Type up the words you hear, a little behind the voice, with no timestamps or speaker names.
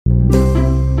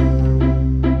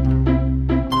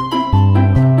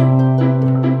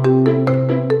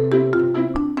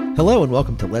Hello and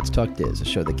welcome to Let's Talk Diz, a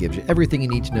show that gives you everything you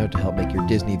need to know to help make your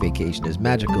Disney vacation as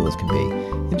magical as can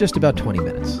be in just about 20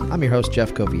 minutes. I'm your host,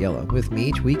 Jeff Coviello. With me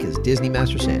each week is Disney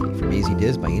Master Sandy from Easy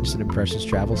Diz by Instant Impressions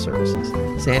Travel Services.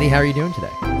 Sandy, how are you doing today?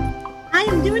 I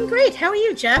am doing great. How are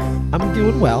you, Jeff? I'm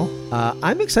doing well.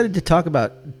 I'm excited to talk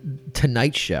about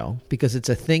tonight's show because it's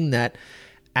a thing that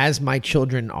as my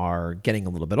children are getting a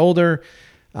little bit older,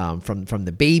 from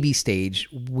the baby stage,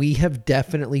 we have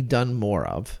definitely done more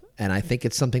of. And I think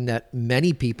it's something that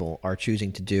many people are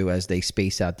choosing to do as they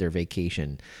space out their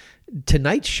vacation.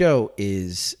 Tonight's show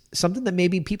is something that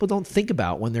maybe people don't think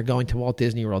about when they're going to Walt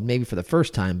Disney World, maybe for the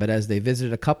first time, but as they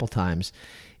visit a couple times,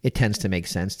 it tends to make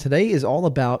sense. Today is all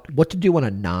about what to do on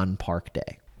a non-park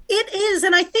day. It is,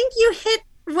 and I think you hit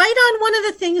right on one of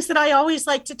the things that I always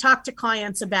like to talk to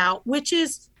clients about, which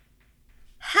is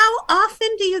how often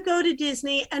do you go to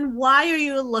Disney and why are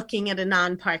you looking at a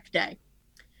non-park day?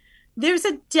 There's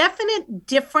a definite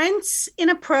difference in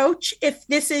approach if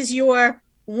this is your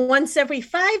once every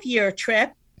 5-year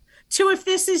trip to if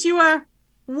this is your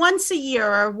once a year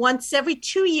or once every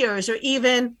 2 years or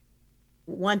even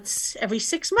once every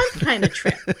 6 month kind of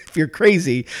trip. If you're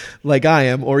crazy like I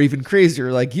am, or even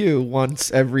crazier like you,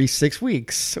 once every 6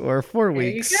 weeks or 4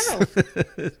 weeks. There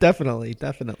you go. Definitely.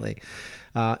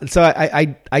 And so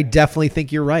I definitely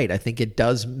think you're right. I think it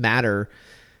does matter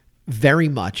very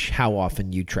much how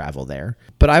often you travel there.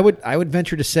 But I would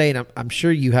venture to say, and I'm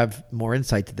sure you have more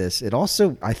insight to this, it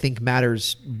also, I think,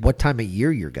 matters what time of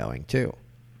year you're going too.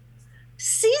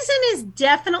 Season is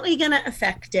definitely going to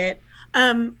affect it. We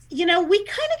kind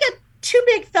of get two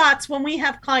big thoughts when we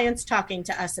have clients talking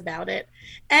to us about it.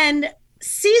 And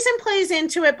season plays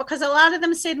into it because a lot of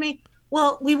them say to me,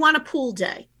 well, we want a pool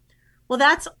day. Well,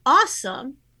 that's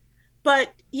awesome.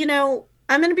 But,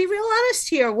 I'm going to be real honest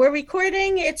here. We're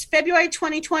recording. It's February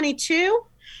 2022.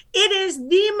 It is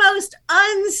the most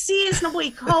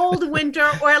unseasonably cold winter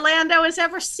Orlando has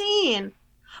ever seen.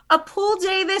 A pool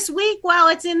day this week, while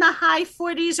it's in the high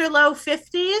 40s or low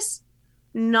 50s,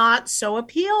 not so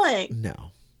appealing.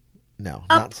 No.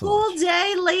 A pool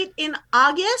day late in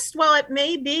August, while it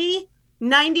may be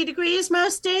 90 degrees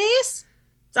most days,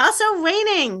 it's also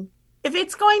raining. If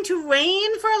it's going to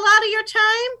rain for a lot of your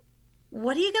time,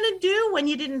 what are you going to do when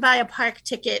you didn't buy a park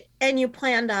ticket and you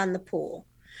planned on the pool?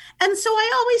 And so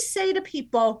I always say to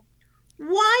people,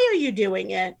 why are you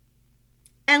doing it?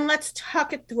 And let's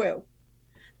talk it through.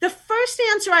 The first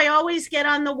answer I always get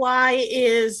on the why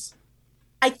is,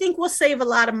 I think we'll save a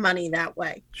lot of money that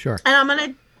way. Sure. And I'm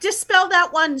going to dispel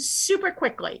that one super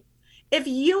quickly. If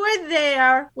you are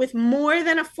there with more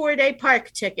than a 4-day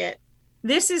park ticket,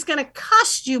 this is going to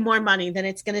cost you more money than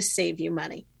it's going to save you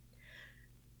money.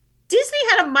 Disney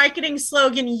had a marketing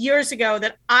slogan years ago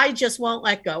that I just won't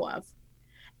let go of.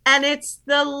 And it's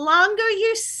the longer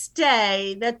you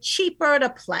stay, the cheaper to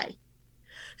play.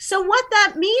 So what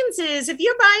that means is if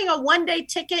you're buying a 1-day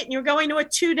ticket and you're going to a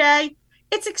 2-day,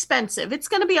 it's expensive. It's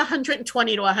going to be $120 to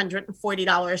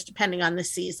 $140 depending on the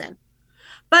season.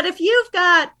 But if you've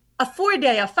got a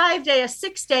 4-day, a 5-day, a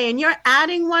 6-day, and you're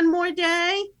adding one more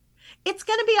day, it's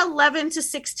going to be $11 to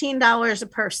 $16 a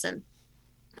person.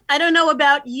 I don't know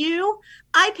about you.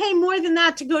 I pay more than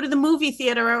that to go to the movie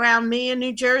theater around me in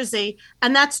New Jersey,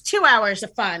 and that's 2 hours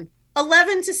of fun.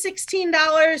 $11 to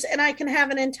 $16, and I can have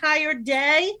an entire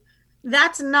day.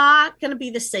 That's not going to be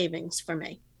the savings for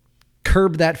me.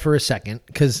 Curb that for a second,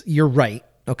 because you're right.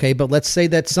 Okay, but let's say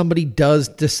that somebody does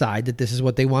decide that this is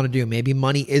what they want to do. Maybe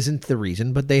money isn't the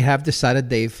reason, but they have decided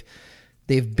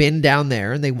they've been down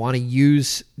there and they want to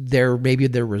use their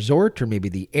resort or maybe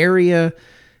the area,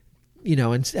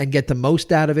 and get the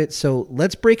most out of it. So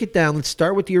let's break it down. Let's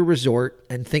start with your resort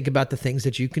and think about the things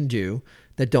that you can do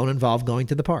that don't involve going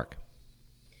to the park.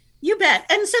 You bet.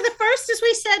 And so the first, as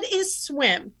we said, is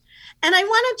swim. And I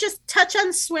want to just touch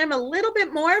on swim a little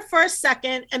bit more for a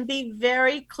second and be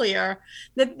very clear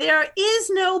that there is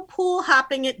no pool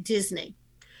hopping at Disney.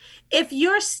 If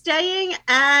you're staying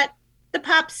at the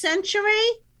Pop Century,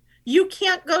 you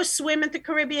can't go swim at the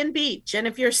Caribbean Beach. And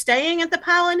if you're staying at the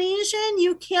Polynesian,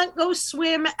 you can't go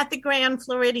swim at the Grand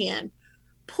Floridian.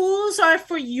 Pools are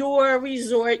for your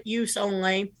resort use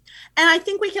only. And I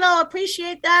think we can all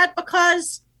appreciate that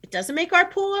because it doesn't make our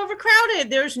pool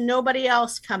overcrowded. There's nobody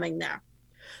else coming there.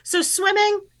 So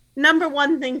swimming, number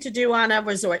one thing to do on a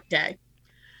resort day.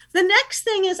 The next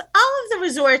thing is all of the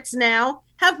resorts now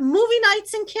have movie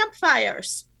nights and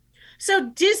campfires.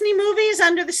 So Disney movies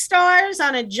under the stars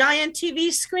on a giant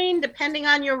TV screen, depending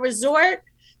on your resort.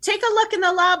 Take a look in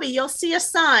the lobby. You'll see a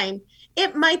sign.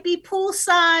 It might be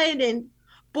poolside and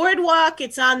boardwalk.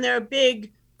 It's on their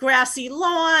big grassy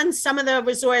lawn. Some of the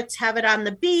resorts have it on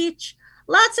the beach.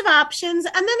 Lots of options.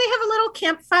 And then they have a little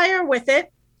campfire with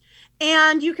it,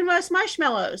 and you can roast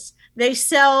marshmallows. They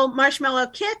sell marshmallow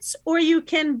kits, or you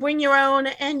can bring your own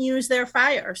and use their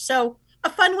fire. So a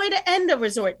fun way to end a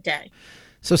resort day.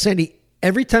 So Sandy,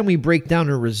 every time we break down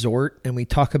a resort and we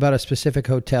talk about a specific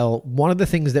hotel, one of the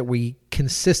things that we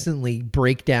consistently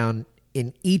break down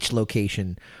in each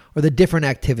location are the different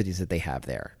activities that they have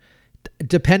there.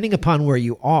 Depending upon where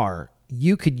you are,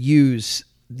 you could use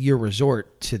your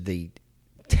resort to the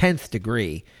 10th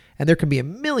degree, and there can be a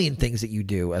million things that you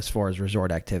do as far as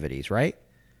resort activities, right?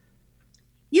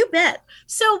 You bet.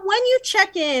 So when you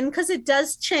check in, because it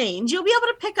does change, you'll be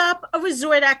able to pick up a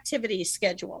resort activity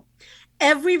schedule.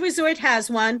 Every resort has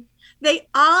one. They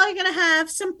all are going to have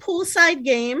some poolside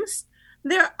games.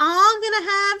 They're all going to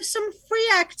have some free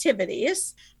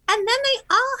activities. And then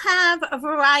they all have a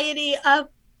variety of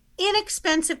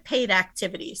inexpensive paid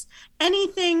activities.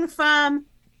 Anything from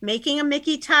making a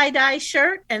Mickey tie-dye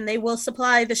shirt, and they will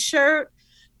supply the shirt,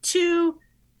 to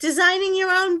designing your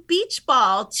own beach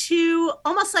ball, to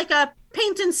almost like a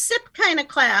paint and sip kind of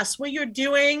class where you're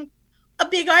doing a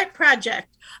big art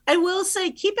project. I will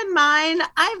say, keep in mind,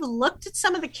 I've looked at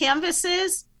some of the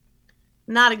canvases,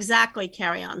 not exactly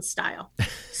carry-on style.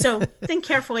 So think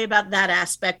carefully about that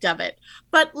aspect of it.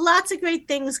 But lots of great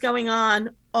things going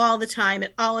on all the time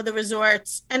at all of the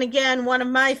resorts. And again, one of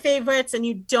my favorites, and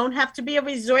you don't have to be a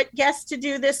resort guest to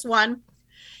do this one.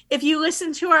 If you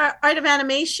listen to our Art of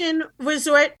Animation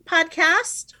Resort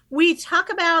podcast, we talk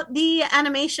about the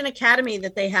Animation Academy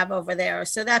that they have over there.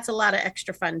 So that's a lot of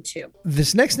extra fun too.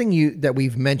 This next thing that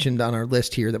we've mentioned on our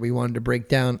list here that we wanted to break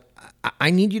down,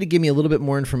 I need you to give me a little bit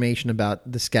more information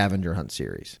about the Scavenger Hunt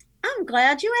series. I'm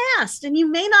glad you asked. And you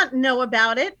may not know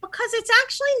about it because it's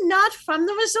actually not from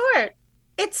the resort.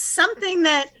 It's something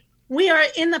that we are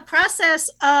in the process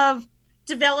of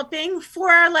developing for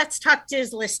our Let's Talk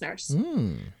Diz listeners.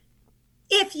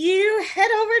 If you head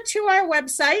over to our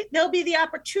website, there'll be the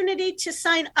opportunity to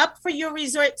sign up for your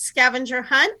resort scavenger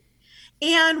hunt.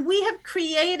 And we have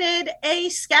created a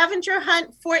scavenger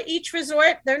hunt for each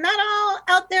resort. They're not all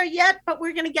out there yet, but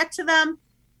we're going to get to them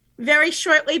very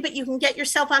shortly. But you can get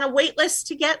yourself on a wait list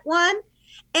to get one.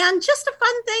 And just a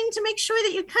fun thing to make sure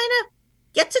that you kind of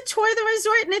get to tour the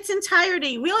resort in its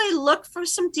entirety. Really look for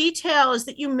some details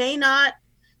that you may not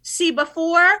see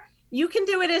before. You can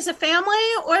do it as a family,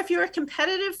 or if you're a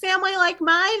competitive family like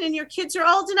mine and your kids are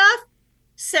old enough,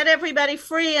 set everybody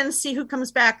free and see who comes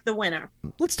back the winner.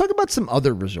 Let's talk about some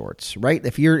other resorts, right?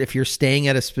 If you're staying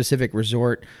at a specific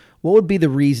resort, what would be the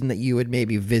reason that you would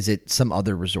maybe visit some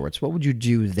other resorts? What would you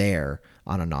do there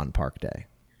on a non-park day?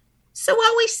 So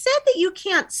while we said that you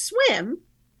can't swim,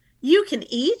 you can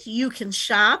eat, you can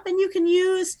shop, and you can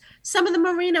use some of the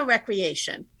marina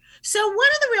recreation. So one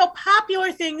of the real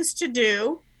popular things to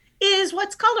do is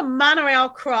what's called a monorail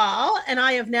crawl, and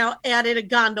I have now added a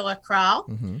gondola crawl.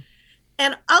 Mm-hmm.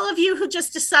 And all of you who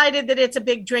just decided that it's a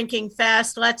big drinking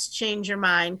fest, let's change your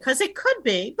mind, because it could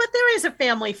be, but there is a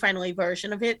family-friendly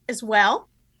version of it as well.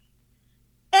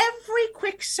 Every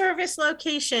quick service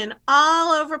location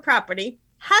all over property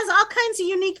has all kinds of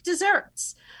unique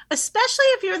desserts, especially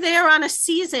if you're there on a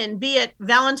season, be it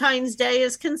Valentine's Day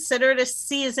is considered a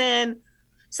season.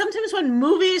 Sometimes when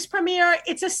movies premiere,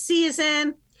 it's a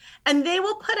season. And they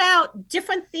will put out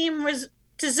different theme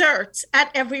desserts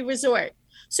at every resort.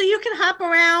 So you can hop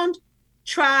around,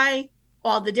 try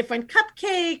all the different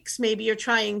cupcakes. Maybe you're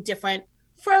trying different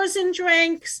frozen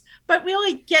drinks, but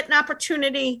really get an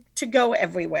opportunity to go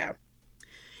everywhere.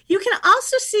 You can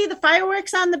also see the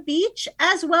fireworks on the beach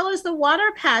as well as the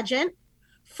water pageant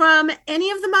from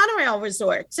any of the monorail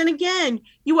resorts. And again,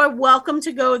 you are welcome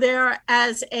to go there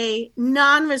as a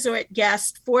non-resort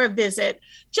guest for a visit.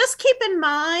 Just keep in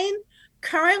mind,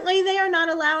 currently they are not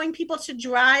allowing people to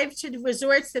drive to the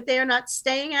resorts that they are not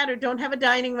staying at or don't have a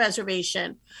dining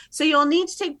reservation. So you'll need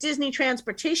to take Disney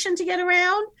transportation to get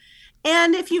around.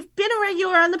 And if you've been a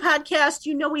regular on the podcast,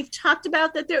 you know we've talked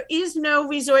about that there is no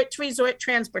resort-to-resort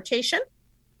transportation.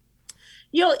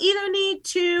 You'll either need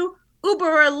to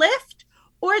Uber or Lyft,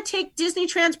 or take Disney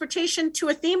transportation to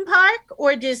a theme park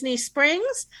or Disney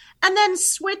Springs, and then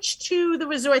switch to the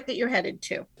resort that you're headed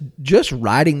to. Just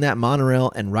riding that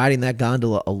monorail and riding that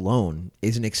gondola alone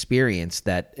is an experience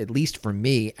that, at least for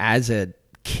me, as a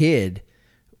kid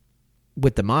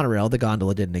with the monorail, the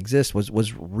gondola didn't exist,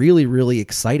 was really, really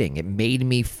exciting. It made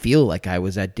me feel like I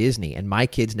was at Disney, and my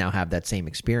kids now have that same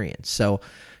experience. So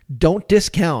don't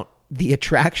discount the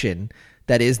attraction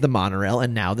that is the monorail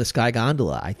and now the Sky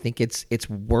Gondola. I think it's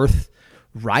worth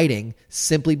riding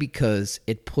simply because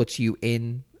it puts you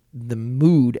in the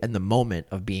mood and the moment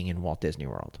of being in Walt Disney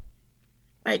World.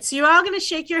 Right. So you're all going to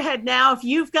shake your head now. If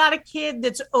you've got a kid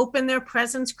that's opened their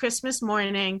presents Christmas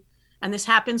morning, and this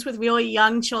happens with really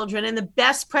young children, and the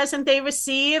best present they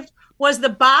received was the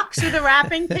box or the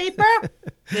wrapping paper,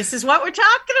 this is what we're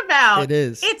talking about. It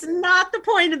is. It's not the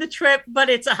point of the trip, but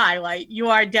it's a highlight. You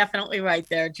are definitely right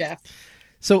there, Jeff.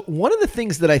 So one of the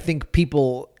things that I think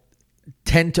people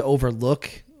tend to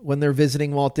overlook when they're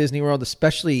visiting Walt Disney World,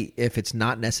 especially if it's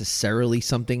not necessarily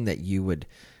something that you would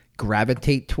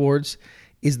gravitate towards,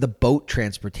 is the boat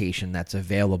transportation that's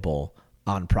available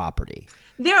on property.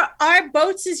 There are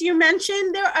boats, as you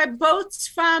mentioned. There are boats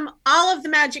from all of the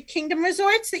Magic Kingdom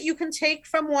resorts that you can take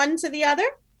from one to the other.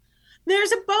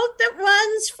 There's a boat that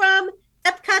runs from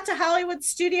Epcot to Hollywood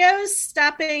Studios,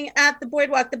 stopping at the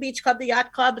Boardwalk, the Beach Club, the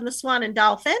Yacht Club, and the Swan and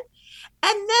Dolphin.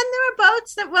 And then there are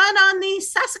boats that run on the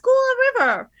Sassagoula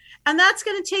River, and that's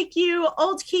going to take you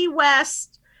Old Key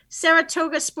West,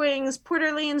 Saratoga Springs, Port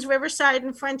Orleans, Riverside,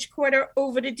 and French Quarter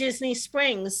over to Disney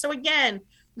Springs. So again,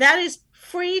 that is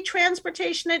free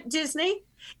transportation at Disney.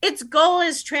 Its goal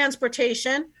is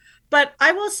transportation. But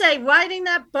I will say riding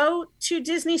that boat to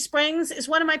Disney Springs is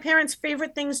one of my parents'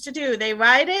 favorite things to do. They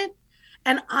ride it,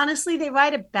 and honestly, they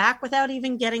ride it back without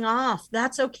even getting off.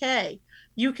 That's okay.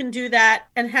 You can do that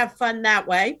and have fun that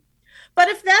way. But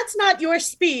if that's not your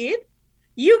speed,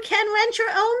 you can rent your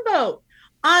own boat.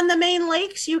 On the main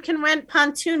lakes, you can rent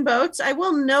pontoon boats. I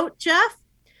will note, Jeff,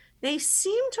 they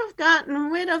seem to have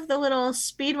gotten rid of the little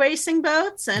speed racing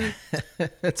boats. And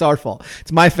it's our fault.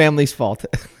 It's my family's fault.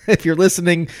 If you're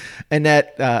listening,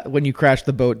 Annette, when you crashed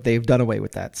the boat, they've done away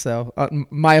with that. So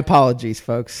my apologies,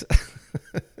 folks.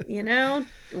 You know,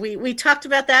 we talked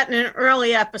about that in an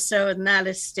early episode, and that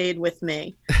has stayed with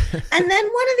me. And then one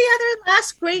of the other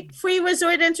last great free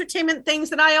resort entertainment things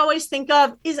that I always think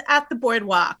of is at the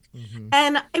Boardwalk. Mm-hmm.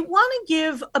 And I want to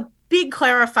give a big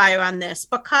clarifier on this,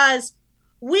 because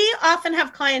we often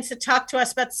have clients that talk to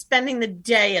us about spending the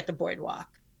day at the Boardwalk.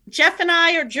 Jeff and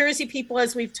I are Jersey people,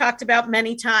 as we've talked about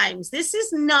many times. This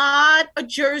is not a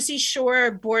Jersey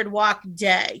Shore Boardwalk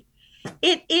day.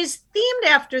 It is themed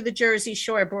after the Jersey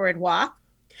Shore Boardwalk.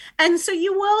 And so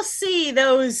you will see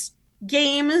those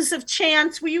games of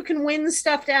chance where you can win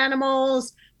stuffed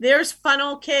animals. There's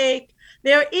funnel cake.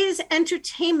 There is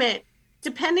entertainment.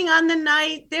 Depending on the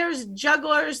night, there's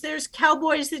jugglers, there's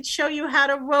cowboys that show you how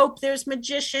to rope, there's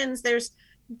magicians, there's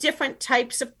different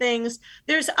types of things.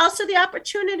 There's also the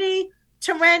opportunity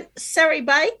to rent Surrey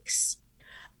bikes,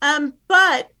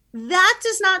 but that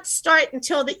does not start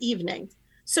until the evening.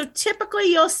 So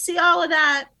typically you'll see all of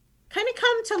that kind of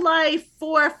come to life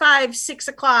 4, 5, 6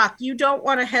 o'clock. You don't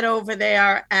want to head over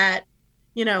there at,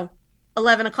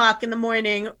 11 o'clock in the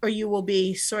morning, or you will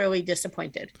be sorely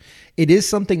disappointed. It is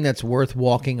something that's worth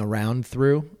walking around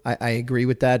through. I agree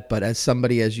with that. But as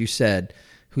somebody, as you said,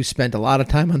 who spent a lot of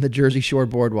time on the Jersey Shore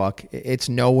Boardwalk, it's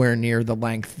nowhere near the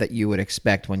length that you would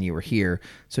expect when you were here.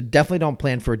 So definitely don't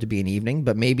plan for it to be an evening,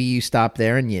 but maybe you stop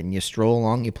there and you stroll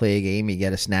along, you play a game, you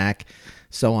get a snack,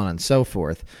 so on and so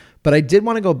forth. But I did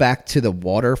want to go back to the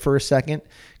water for a second,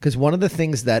 because one of the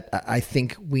things that I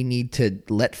think we need to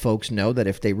let folks know, that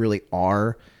if they really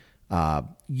are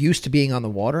used to being on the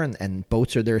water and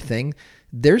boats are their thing,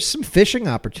 there's some fishing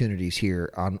opportunities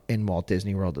here in Walt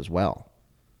Disney World as well.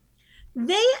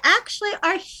 They actually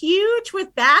are huge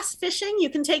with bass fishing.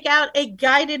 You can take out a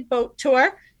guided boat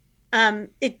tour.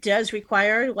 It does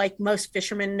require, like most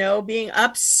fishermen know, being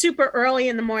up super early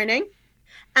in the morning.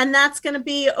 And that's going to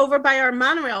be over by our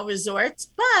monorail resorts.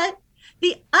 But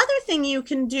the other thing you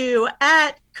can do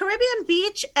at Caribbean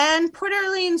Beach and Port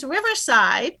Orleans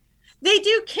Riverside, they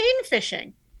do cane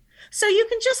fishing. So you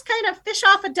can just kind of fish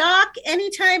off a dock any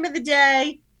time of the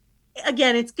day.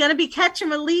 Again, it's going to be catch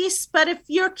and release. But if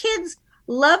your kids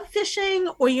love fishing,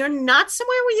 or you're not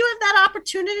somewhere where you have that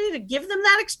opportunity to give them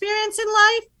that experience in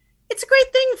life, it's a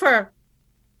great thing for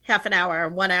half an hour,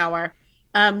 1 hour.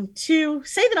 To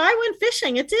say that I went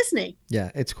fishing at Disney.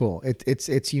 Yeah, it's cool.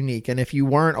 It's unique. And if you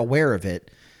weren't aware of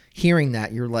it, hearing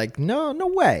that, you're like, no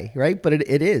way, right? But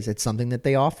it is. It's something that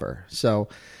they offer. So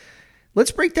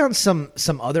let's break down some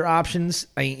other options.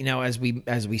 As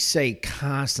we say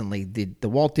constantly, the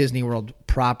Walt Disney World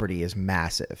property is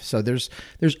massive. So there's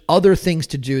other things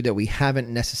to do that we haven't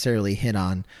necessarily hit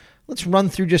on. Let's run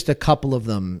through just a couple of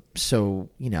them so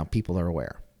people are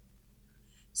aware.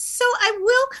 So I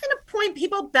will kind of point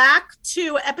people back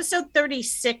to episode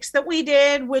 36 that we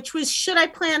did, which was Should I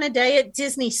Plan a Day at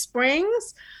Disney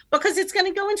Springs? Because it's going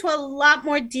to go into a lot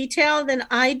more detail than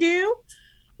I do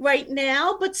right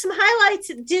now. But some highlights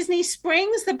at Disney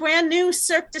Springs, the brand new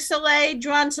Cirque du Soleil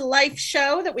Drawn to Life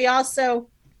show that we also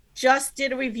just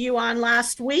did a review on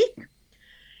last week.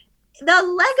 The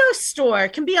Lego store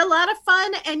can be a lot of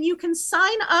fun, and you can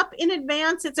sign up in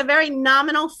advance. It's a very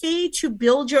nominal fee to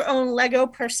build your own Lego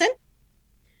person.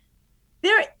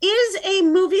 There is a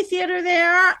movie theater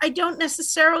there. I don't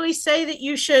necessarily say that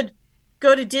you should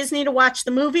go to Disney to watch the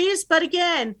movies, but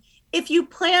again, if you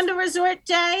planned a resort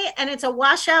day and it's a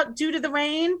washout due to the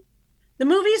rain, the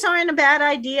movies aren't a bad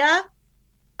idea.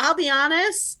 I'll be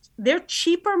honest, they're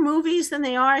cheaper movies than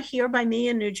they are here by me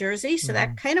in New Jersey, so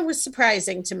that kind of was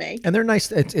surprising to me. And they're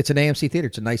nice. It's an AMC theater.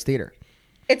 It's a nice theater.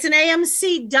 It's an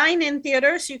AMC dine-in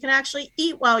theater, so you can actually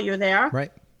eat while you're there.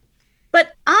 Right.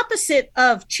 But opposite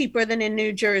of cheaper than in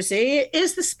New Jersey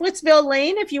is the Splitsville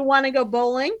Lane if you want to go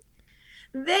bowling.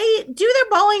 They do their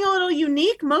bowling a little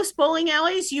unique. Most bowling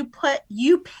alleys, you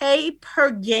pay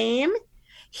per game.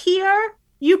 Here,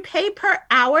 you pay per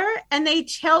hour, and they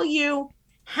tell you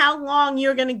how long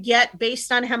you're going to get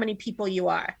based on how many people you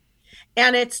are.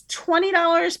 And it's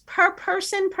 $20 per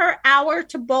person per hour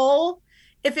to bowl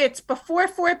if it's before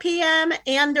 4 p.m.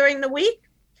 and during the week.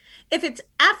 If it's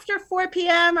after 4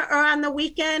 p.m. or on the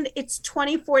weekend, it's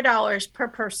 $24 per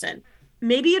person.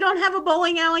 Maybe you don't have a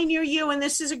bowling alley near you, and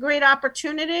this is a great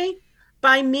opportunity.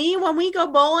 By me, when we go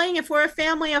bowling, if we're a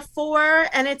family of 4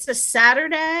 and it's a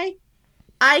Saturday,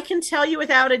 I can tell you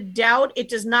without a doubt, it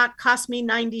does not cost me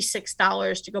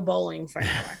 $96 to go bowling for an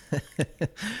hour.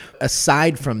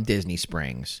 Aside from Disney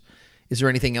Springs, is there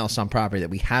anything else on property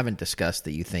that we haven't discussed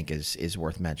that you think is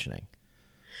worth mentioning?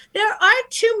 There are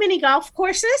 2 mini golf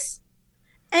courses.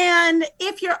 And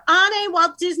if you're on a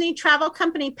Walt Disney Travel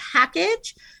Company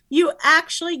package, you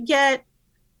actually get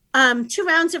 2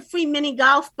 rounds of free mini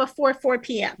golf before 4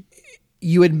 p.m.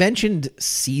 You had mentioned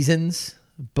seasons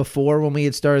before when we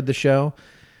had started the show.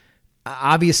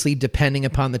 Obviously, depending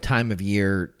upon the time of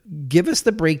year, give us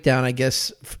the breakdown, I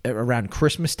guess, around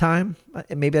Christmas time.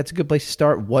 Maybe that's a good place to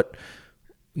start. What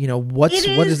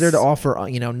is there to offer,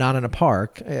 not in a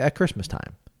park at Christmas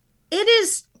time? It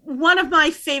is one of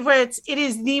my favorites. It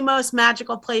is the most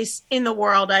magical place in the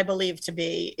world, I believe to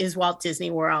be, is Walt Disney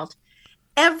World.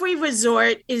 Every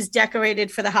resort is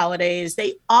decorated for the holidays.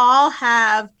 They all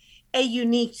have a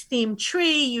unique themed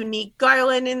tree, unique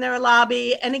garland in their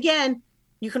lobby. And again,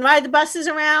 you can ride the buses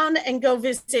around and go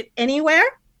visit anywhere.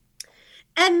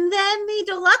 And then the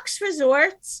deluxe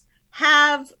resorts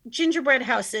have gingerbread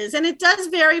houses, and it does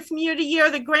vary from year to year.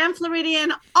 The Grand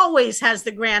Floridian always has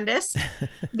the grandest.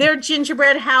 Their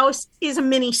gingerbread house is a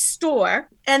mini store.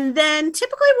 And then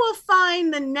typically we'll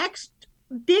find the next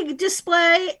big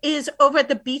display is over at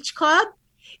the Beach Club.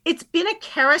 It's been a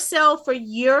carousel for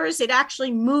years. It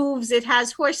actually moves. It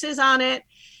has horses on it.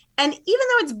 And even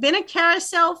though it's been a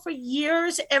carousel for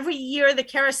years, every year the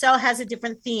carousel has a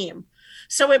different theme.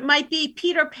 So it might be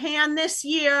Peter Pan this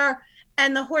year,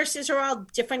 and the horses are all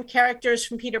different characters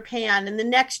from Peter Pan. And the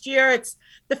next year it's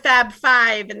the Fab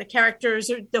Five, and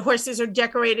the horses are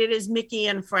decorated as Mickey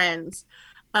and friends.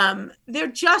 They're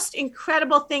just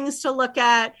incredible things to look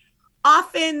at.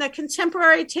 Often the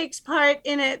Contemporary takes part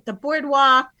in it, the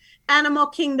Boardwalk, Animal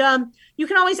Kingdom. You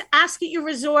can always ask at your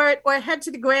resort or head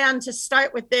to the Grand to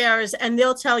start with theirs, and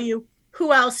they'll tell you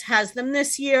who else has them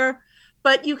this year.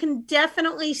 But you can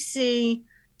definitely see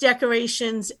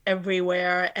decorations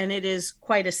everywhere, and it is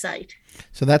quite a sight.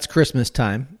 So that's Christmas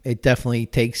time. It definitely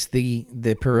takes the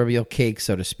proverbial cake,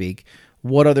 so to speak.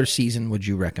 What other season would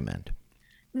you recommend?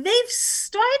 They've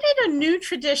started a new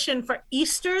tradition for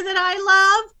Easter that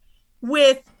I love,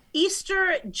 with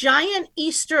giant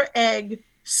Easter egg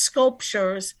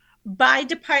sculptures by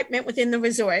department within the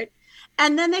resort.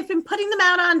 And then they've been putting them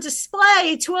out on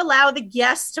display to allow the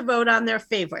guests to vote on their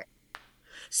favorite.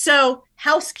 So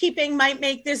housekeeping might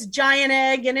make this giant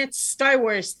egg and it's Star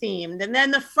Wars themed. And then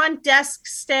the front desk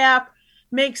staff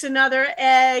makes another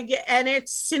egg and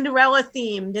it's Cinderella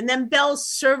themed. And then Bell's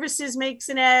Services makes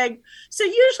an egg. So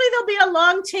usually there'll be a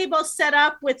long table set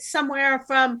up with somewhere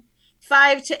from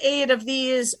 5 to 8 of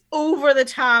these over the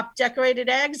top decorated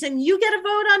eggs, and you get a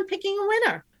vote on picking a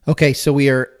winner. Okay, so we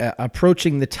are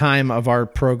approaching the time of our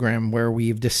program where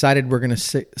we've decided we're going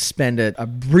to spend a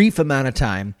brief amount of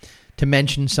time to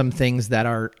mention some things that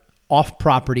are off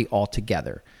property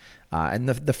altogether. And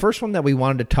the first one that we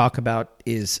wanted to talk about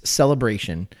is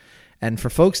Celebration. And for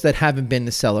folks that haven't been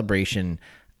to Celebration,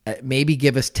 maybe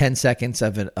give us 10 seconds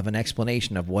of an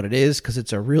explanation of what it is, because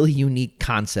it's a really unique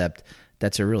concept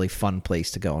that's a really fun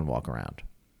place to go and walk around.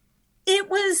 It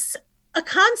was a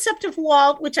concept of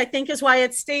Walt, which I think is why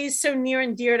it stays so near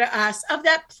and dear to us, of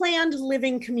that planned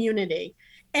living community.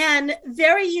 And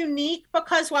very unique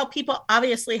because while people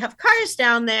obviously have cars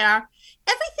down there,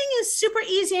 everything is super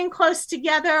easy and close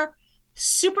together,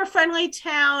 super friendly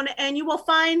town. And you will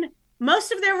find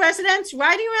most of their residents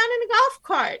riding around in a golf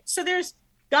cart. So there's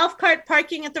golf cart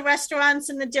parking at the restaurants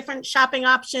and the different shopping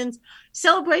options.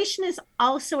 Celebration is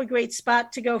also a great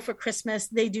spot to go for Christmas.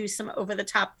 They do some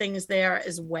over-the-top things there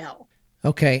as well.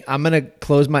 Okay, I'm going to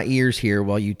close my ears here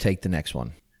while you take the next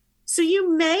one. So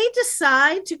you may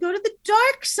decide to go to the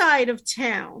dark side of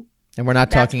town. And we're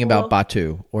not talking about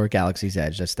Batuu or Galaxy's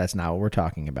Edge. That's not what we're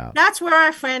talking about. That's where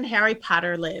our friend Harry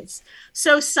Potter lives.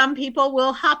 So some people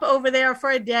will hop over there for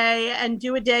a day and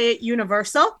do a day at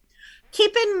Universal.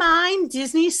 Keep in mind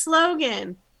Disney's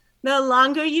slogan, the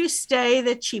longer you stay,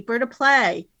 the cheaper to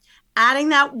play. Adding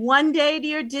that one day to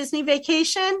your Disney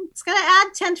vacation, it's going to add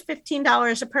 $10 to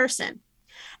 $15 a person.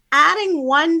 Adding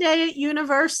one day at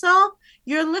Universal,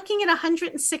 you're looking at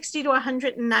 $160 to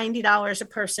 $190 a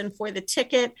person for the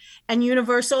ticket. And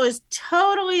Universal is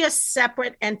totally a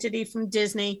separate entity from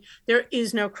Disney. There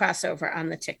is no crossover on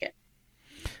the ticket.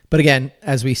 But again,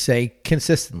 as we say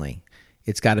consistently,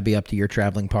 it's got to be up to your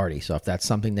traveling party. So if that's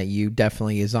something that you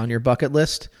definitely is on your bucket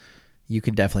list, you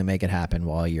can definitely make it happen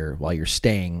while you're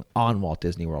staying on Walt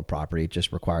Disney World property. It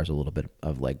just requires a little bit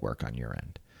of legwork on your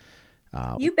end.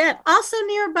 You bet. Also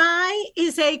nearby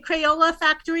is a Crayola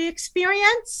factory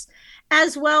experience,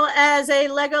 as well as a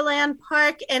Legoland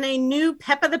park and a new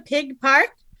Peppa the Pig park.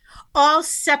 All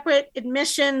separate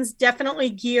admissions, definitely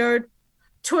geared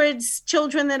towards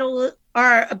children that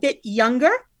are a bit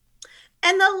younger.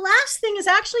 And the last thing is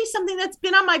actually something that's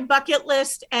been on my bucket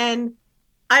list, and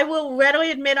I will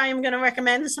readily admit I am going to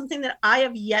recommend something that I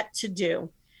have yet to do.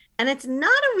 And it's not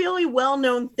a really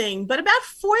well-known thing, but about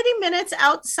 40 minutes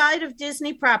outside of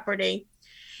Disney property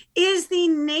is the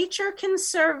Nature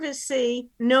Conservancy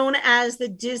known as the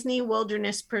Disney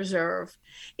Wilderness Preserve.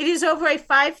 It is over a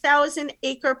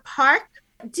 5,000-acre park.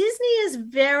 Disney is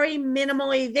very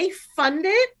minimally, they fund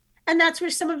it, and that's where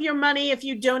some of your money, if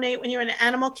you donate when you're in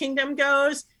Animal Kingdom,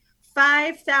 goes.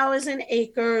 5,000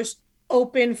 acres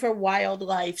open for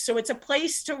wildlife. So it's a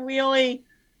place to really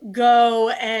go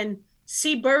and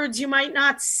see birds you might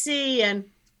not see and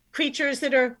creatures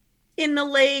that are in the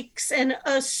lakes, and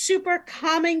a super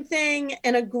calming thing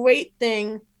and a great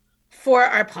thing for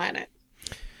our planet.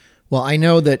 Well, I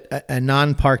know that a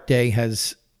non-park day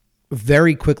has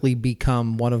very quickly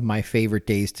become one of my favorite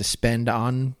days to spend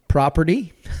on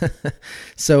property.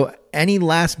 So any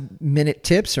last minute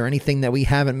tips or anything that we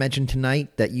haven't mentioned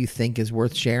tonight that you think is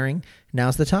worth sharing,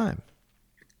 now's the time.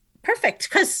 Perfect,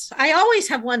 because I always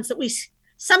have ones that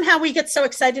somehow we get so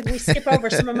excited we skip over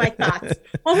some of my thoughts.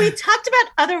 When we talked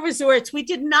about other resorts, we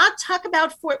did not talk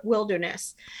about Fort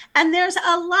Wilderness. And there's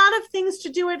a lot of things to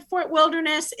do at Fort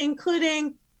Wilderness,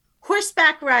 including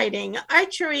horseback riding,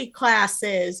 archery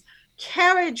classes,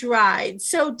 carriage rides.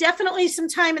 So definitely some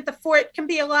time at the fort can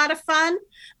be a lot of fun.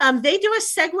 They do a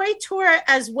Segway tour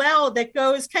as well that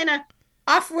goes kind of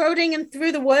off-roading and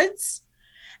through the woods.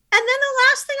 And then the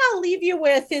last thing I'll leave you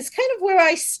with is kind of where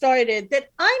I started,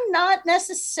 that I'm not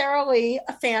necessarily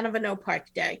a fan of a no park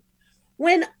day.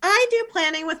 When I do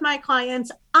planning with my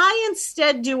clients, I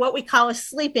instead do what we call a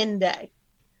sleep-in day.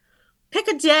 Pick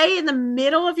a day in the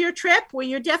middle of your trip where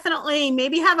you're definitely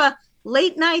maybe have a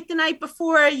late night the night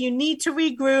before, you need to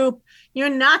regroup, you're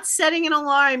not setting an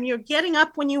alarm, you're getting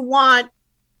up when you want,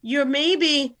 you're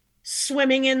maybe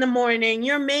swimming in the morning,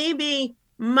 you're maybe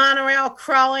monorail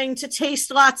crawling to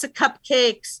taste lots of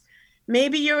cupcakes,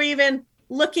 maybe you're even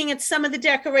looking at some of the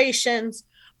decorations,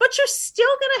 but you're still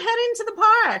going to head into the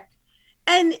park.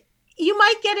 And you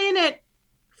might get in at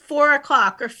 4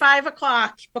 o'clock or 5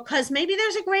 o'clock because maybe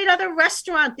there's a great other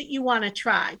restaurant that you want to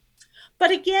try.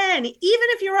 But again, even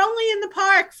if you're only in the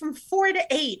park from 4 to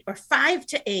 8 or 5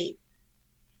 to 8,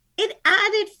 it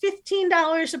added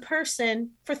 $15 a person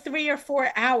for 3 or 4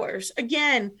 hours.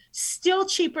 Again, still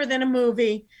cheaper than a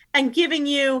movie and giving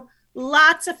you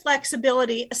lots of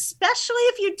flexibility, especially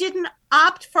if you didn't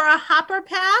opt for a hopper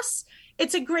pass.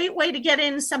 It's a great way to get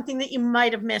in something that you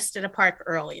might have missed at a park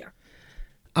earlier.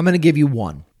 I'm going to give you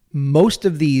one. Most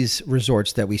of these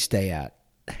resorts that we stay at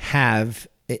have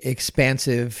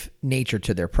expansive nature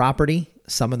to their property.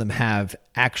 Some of them have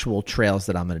actual trails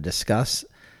that I'm going to discuss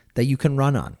that you can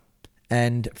run on.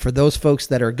 And for those folks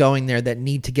that are going there that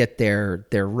need to get their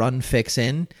run fix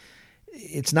in,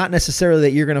 it's not necessarily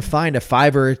that you're going to find a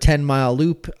 5 or 10 mile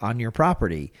loop on your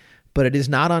property, but it is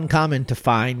not uncommon to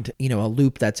find, a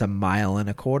loop that's 1.25 miles,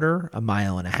 1.5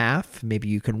 miles. Maybe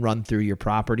you can run through your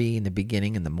property in the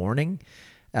beginning in the morning.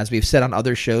 As we've said on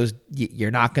other shows, you're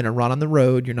not going to run on the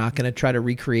road. You're not going to try to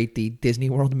recreate the Disney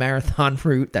World Marathon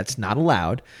route. That's not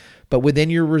allowed. But within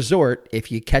your resort,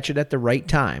 if you catch it at the right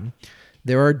time,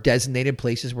 there are designated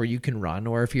places where you can run,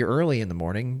 or if you're early in the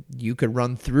morning, you could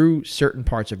run through certain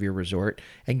parts of your resort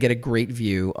and get a great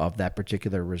view of that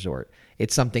particular resort.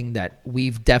 It's something that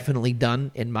we've definitely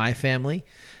done in my family,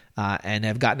 and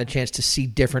have gotten a chance to see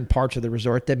different parts of the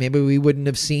resort that maybe we wouldn't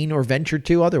have seen or ventured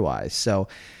to otherwise. So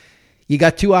you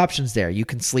got two options there. You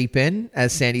can sleep in,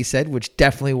 as Sandy said, which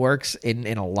definitely works in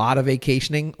a lot of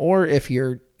vacationing. Or if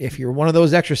you're one of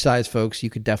those exercise folks, you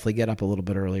could definitely get up a little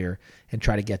bit earlier and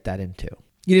try to get that in too.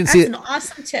 That's an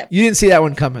awesome tip. You didn't see that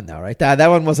one coming though, right? That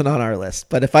one wasn't on our list.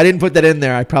 But if I didn't put that in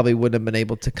there, I probably wouldn't have been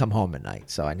able to come home at night.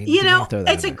 So I need to throw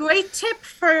that it's a great tip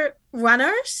for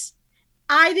runners.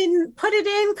 I didn't put it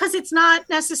in because it's not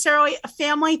necessarily a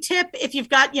family tip if you've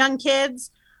got young kids.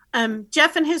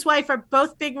 Jeff and his wife are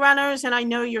both big runners, and I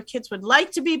know your kids would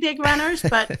like to be big runners,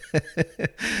 but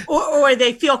or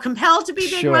they feel compelled to be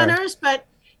big runners, but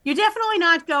you're definitely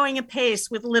not going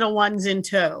apace with little ones in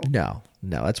tow. No,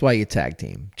 that's why you tag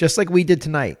team, just like we did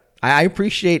tonight. I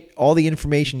appreciate all the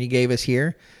information you gave us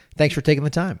here. Thanks for taking the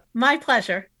time. My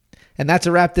pleasure. And that's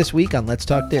a wrap this week on Let's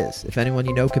Talk Diz. If anyone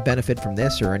you know could benefit from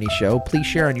this or any show, please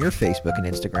share on your Facebook and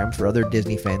Instagram for other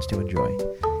Disney fans to enjoy.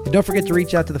 And don't forget to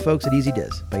reach out to the folks at Easy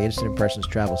Diz by Instant Impressions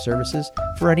Travel Services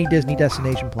for any Disney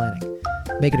destination planning.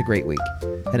 Make it a great week.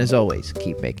 And as always,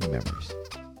 keep making memories.